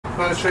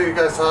going to show you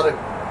guys how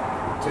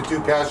to do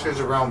patches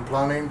around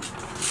plumbing.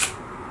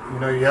 You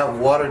know, you have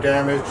water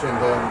damage,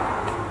 and then,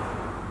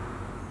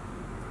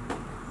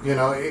 you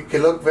know, it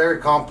can look very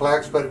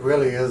complex, but it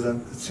really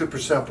isn't. It's super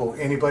simple.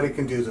 Anybody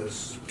can do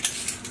this,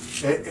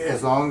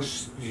 as long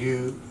as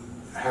you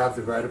have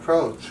the right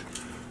approach.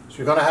 So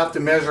you're going to have to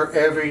measure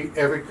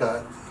every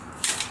cut.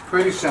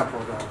 Pretty simple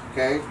though,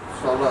 okay?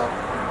 So look,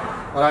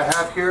 what I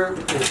have here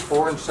is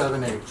 4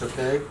 7/8,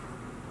 okay?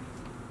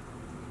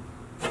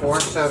 4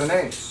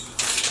 7/8.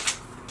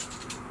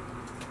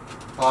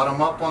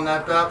 Bottom up on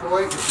that bad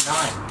boy is 9,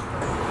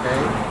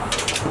 okay?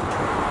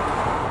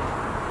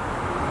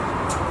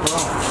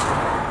 Boom.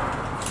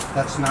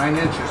 That's 9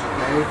 inches,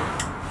 okay?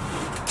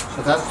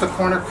 So that's the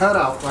corner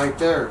cutout right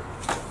there.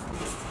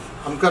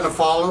 I'm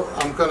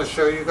gonna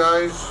show you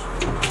guys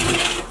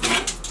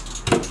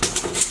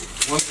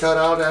one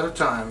cutout at a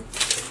time.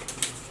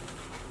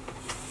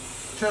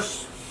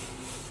 Just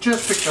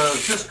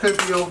because this could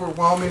be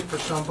overwhelming for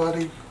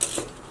somebody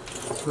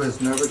who has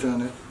never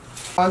done it.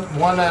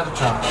 One at a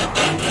time.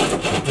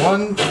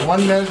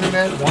 One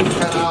measurement, one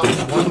cutout,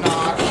 one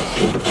notch.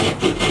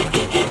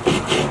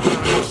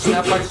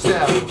 Step by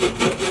step.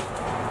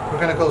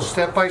 We're gonna go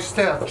step by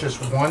step, just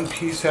one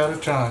piece at a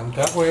time.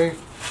 That way,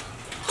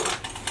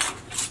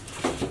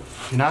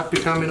 you're not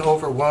becoming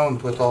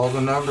overwhelmed with all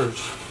the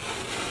numbers.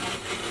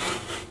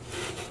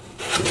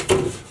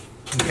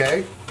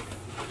 Okay?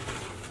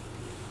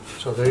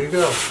 So there you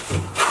go.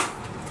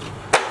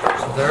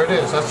 So there it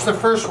is. That's the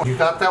first one. You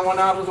got that one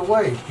out of the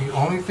way. The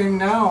only thing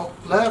now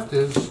left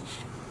is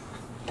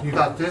you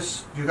got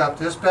this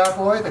bad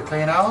boy to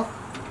clean out.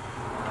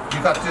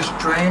 You got this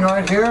drain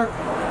right here,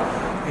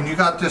 and you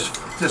got this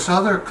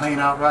other clean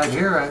out right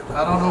here. I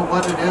don't know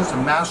what it is, a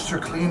master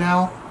clean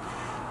out.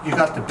 You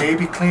got the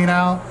baby clean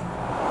out.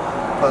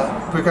 But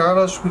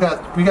regardless, we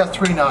got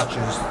 3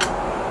 notches.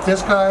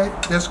 This guy,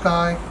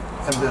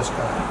 and this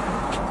guy.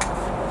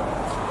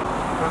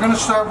 We're going to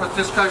start with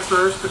this guy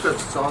first because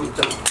it's on the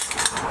top.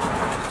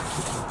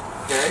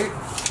 Okay?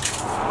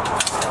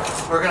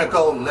 We're going to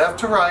go left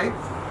to right.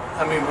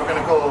 I mean, we're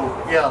going to go,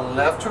 yeah,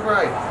 left to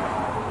right.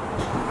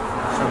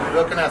 So we're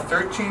looking at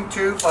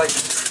 13.2 by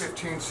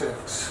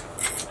 15.6.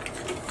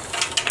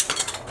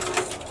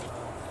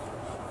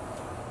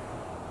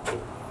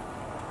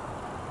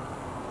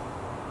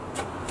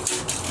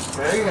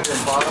 Okay, and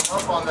then bottom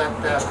up on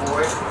that bad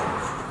boy.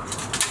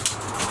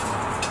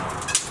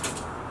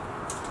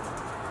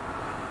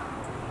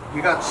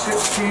 You got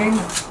 16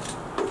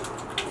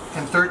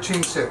 and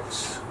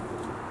 13.6.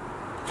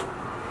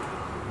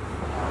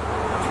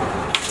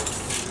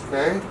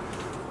 Okay.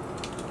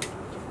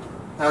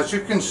 Now, as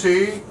you can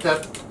see,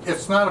 that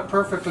it's not a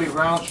perfectly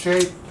round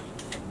shape,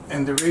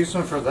 and the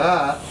reason for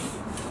that,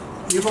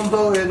 even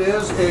though it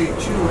is a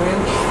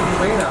 2-inch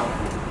clean out,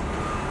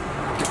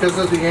 because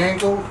of the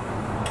angle,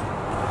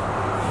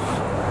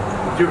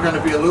 you're going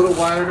to be a little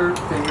wider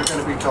than you're going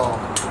to be tall.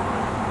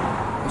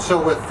 And so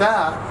with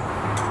that,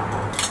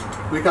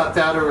 we got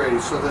that already.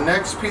 So the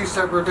next piece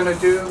that we're going to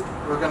do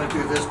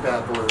this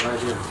bad boy right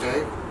here,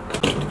 okay?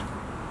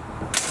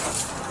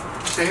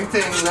 Same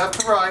thing, left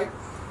to right.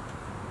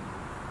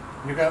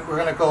 We're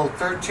going to go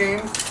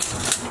 13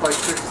 by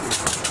 16.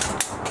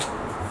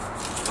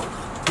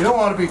 You don't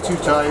want to be too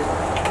tight.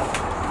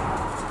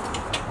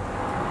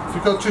 If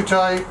you go too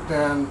tight,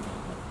 then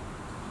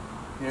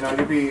you know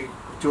you'll be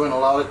doing a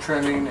lot of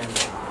trimming, and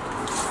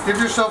give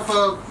yourself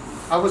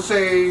I would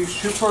say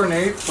shoot for an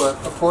 1/8, but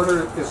a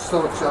 1/4 is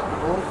still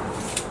acceptable.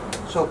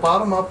 So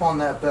bottom up on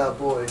that bad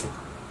boy.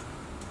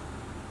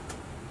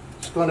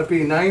 It's going to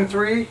be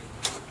 9.3,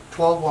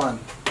 12.1.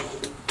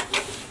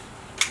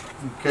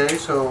 Okay,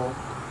 so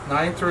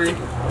 9.3.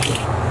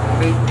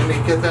 Let me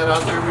get that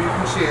out there where you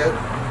can see it.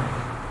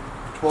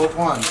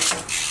 12.1.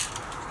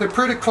 They're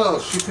pretty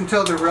close. You can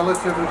tell they're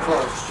relatively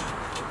close.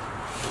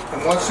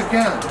 And once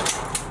again,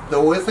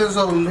 the width is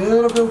a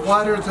little bit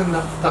wider than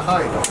the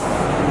height.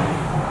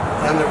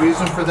 And the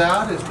reason for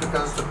that is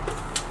because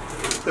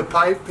the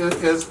pipe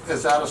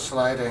is at a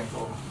slight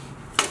angle.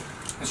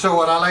 And so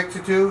what I like to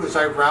do is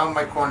I round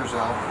my corners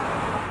out.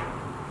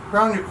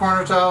 Round your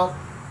corners out.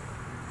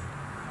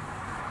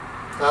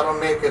 That'll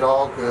make it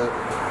all good.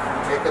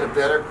 Make it a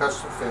better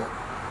custom fit.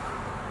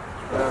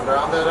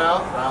 Round that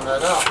out, round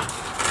that out.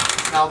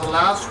 Now the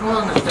last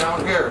one is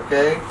down here,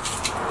 okay?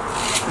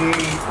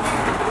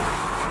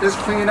 This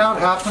clean out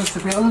happens to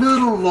be a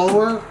little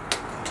lower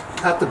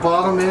at the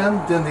bottom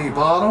end than the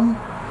bottom,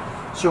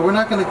 so we're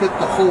not going to get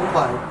the whole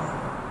pipe.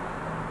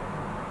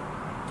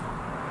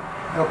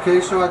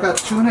 Okay, so I got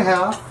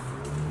 2.5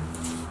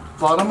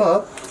 bottom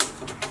up,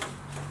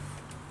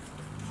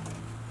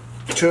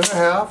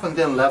 2.5, and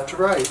then left to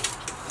right.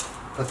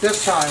 But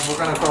this time we're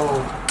going to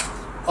go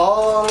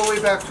all the way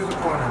back to the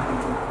corner.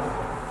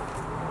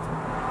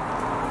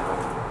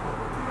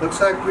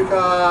 Looks like we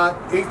got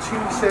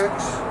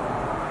 18.6,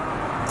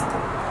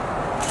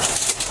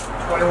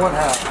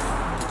 21.5.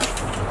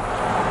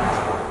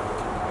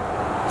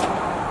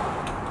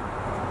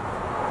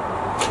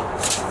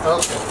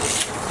 Okay,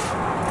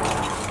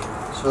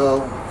 so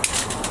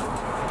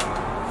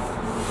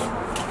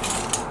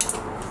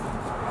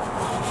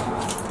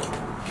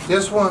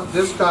This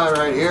guy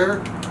right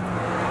here,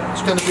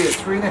 it's going to be a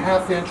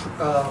 3.5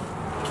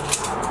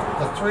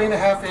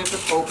 inch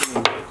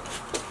opening.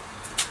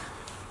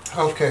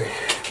 Okay,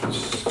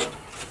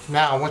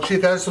 now I want you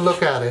guys to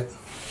look at it.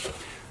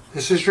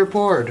 This is your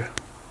board.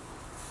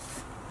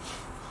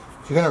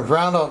 You're going to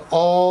round out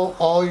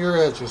all your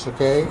edges,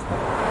 okay?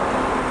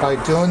 By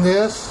doing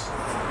this,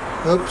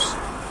 oops,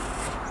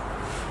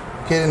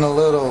 getting a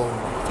little,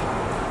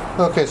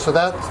 okay, so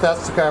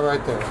that's the guy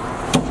right there.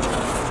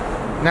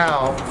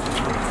 Now,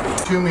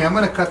 I'm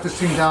going to cut this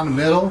thing down the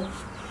middle,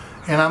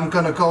 and I'm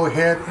going to go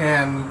ahead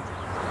and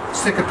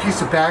stick a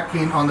piece of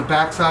backing on the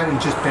back side and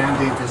just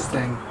band-aid this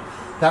thing.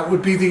 That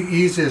would be the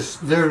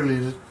easiest,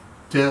 literally,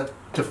 to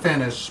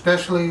finish,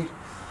 especially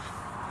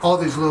all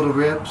these little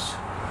ribs.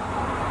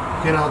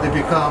 You know, they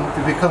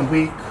become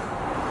weak,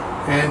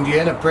 and you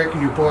end up breaking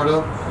your board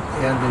up,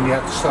 and then you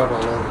have to start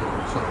all over.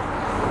 So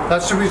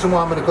that's the reason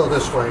why I'm going to go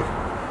this way.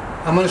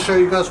 I'm going to show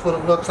you guys what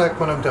it looks like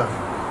when I'm done.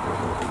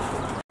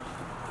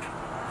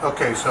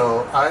 Okay,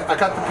 so I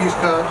got the piece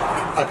cut.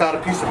 I got a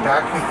piece of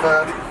backing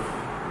cut.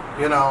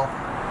 You know,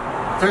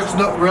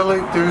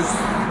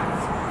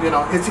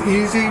 it's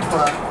easy,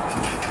 but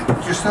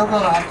you're still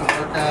going to have to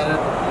look at it.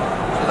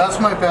 So that's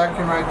my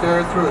backing right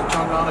there. Through a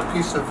tongue on a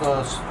piece of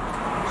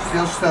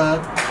steel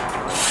stud.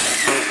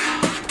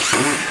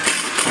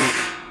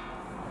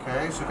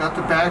 Okay, so got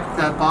the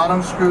that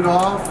bottom screwed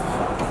off.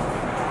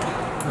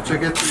 Once I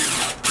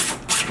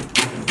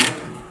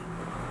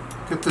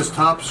get this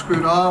top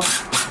screwed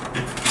off.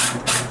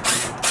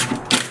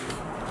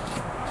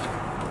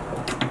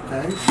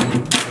 Okay,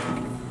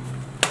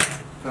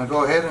 gonna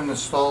go ahead and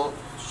install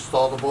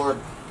the board.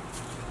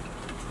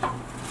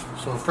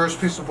 So the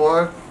first piece of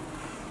board,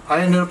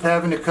 I ended up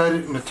having to cut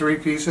it into 3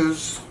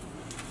 pieces,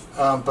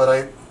 but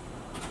I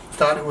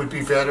thought it would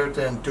be better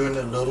than doing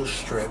the little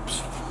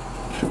strips.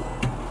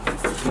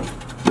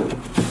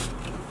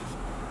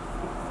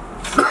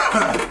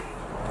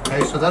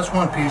 Okay, so that's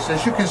one piece.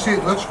 As you can see,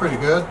 it looks pretty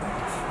good.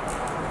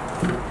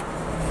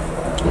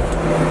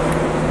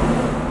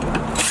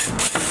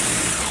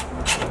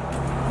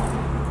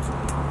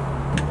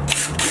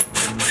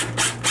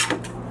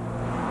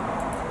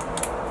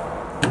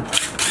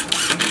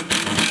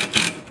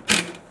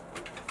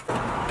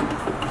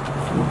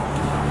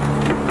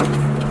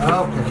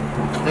 Okay,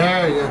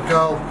 there you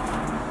go.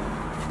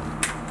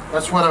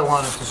 That's what I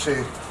wanted to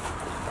see.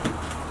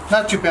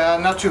 Not too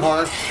bad, not too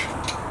harsh.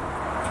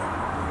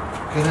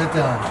 Get it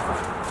done.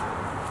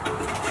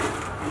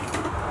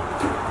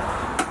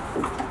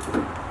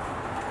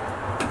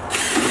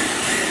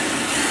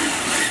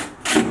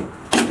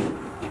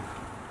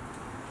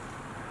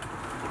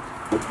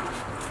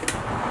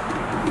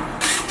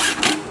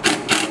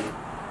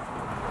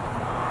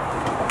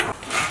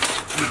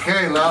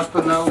 Okay, last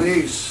but not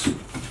least.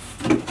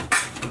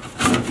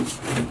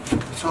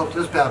 Let's hope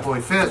this bad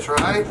boy fits,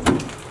 right?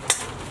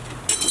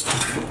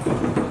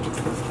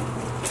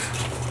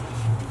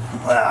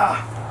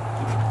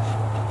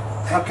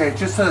 Okay,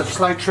 just a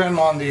slight trim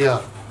on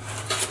the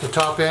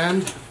top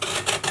end.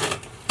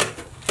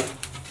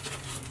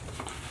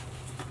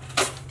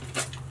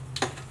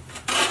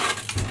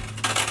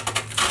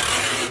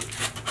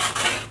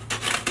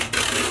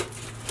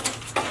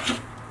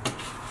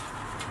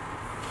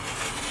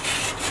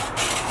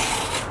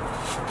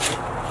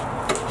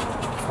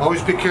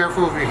 Always be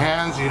careful with your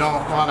hands. You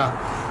don't want to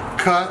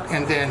cut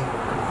and then,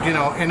 you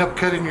know, end up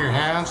cutting your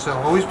hands. So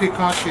always be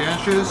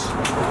conscientious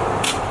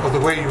of the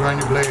way you run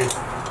your blade.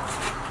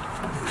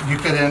 You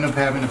could end up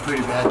having a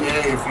pretty bad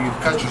day if you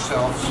cut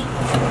yourselves.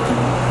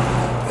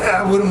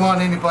 Yeah, I wouldn't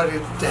want anybody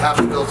to have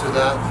to go through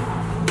that.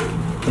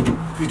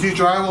 If you do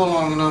drywall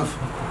long enough,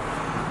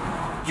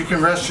 you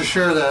can rest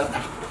assured that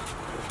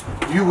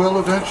you will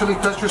eventually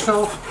cut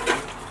yourself.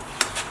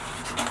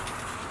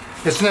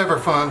 It's never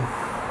fun.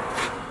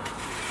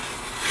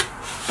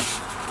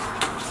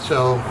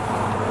 So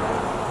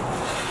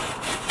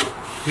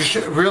you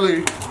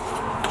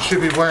should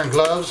be wearing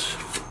gloves,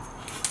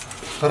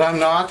 but I'm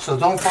not, so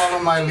don't follow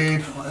my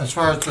lead as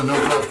far as the no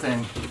glove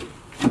thing.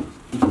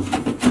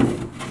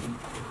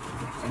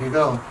 There you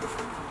go.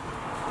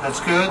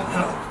 That's good.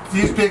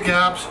 These big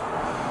gaps,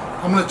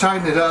 I'm going to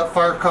tighten it up,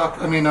 fire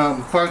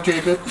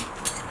tape it,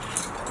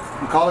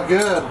 and call it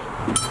good.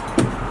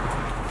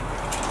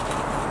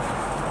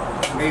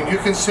 I mean, you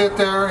can sit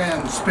there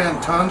and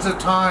spend tons of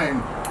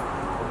time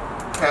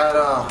at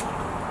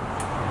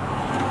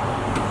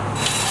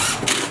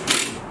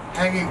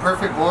hanging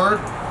perfect board,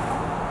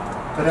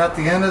 but at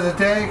the end of the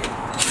day,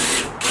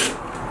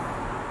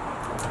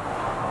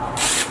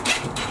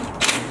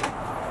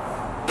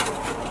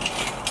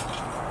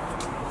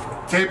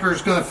 taper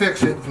is going to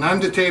fix it, and I'm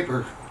the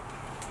taper.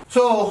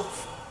 So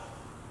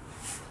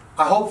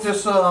I hope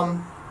this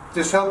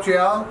helped you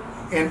out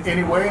in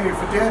any way, and if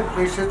it did,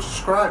 please hit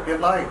subscribe, hit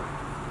like.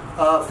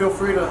 Feel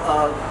free to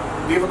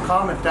leave a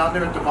comment down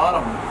there at the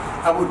bottom.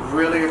 I would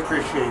really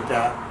appreciate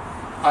that.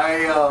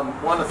 I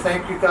want to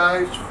thank you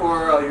guys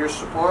for your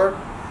support,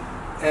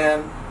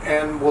 and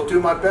we'll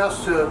do my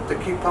best to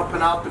keep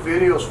pumping out the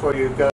videos for you guys.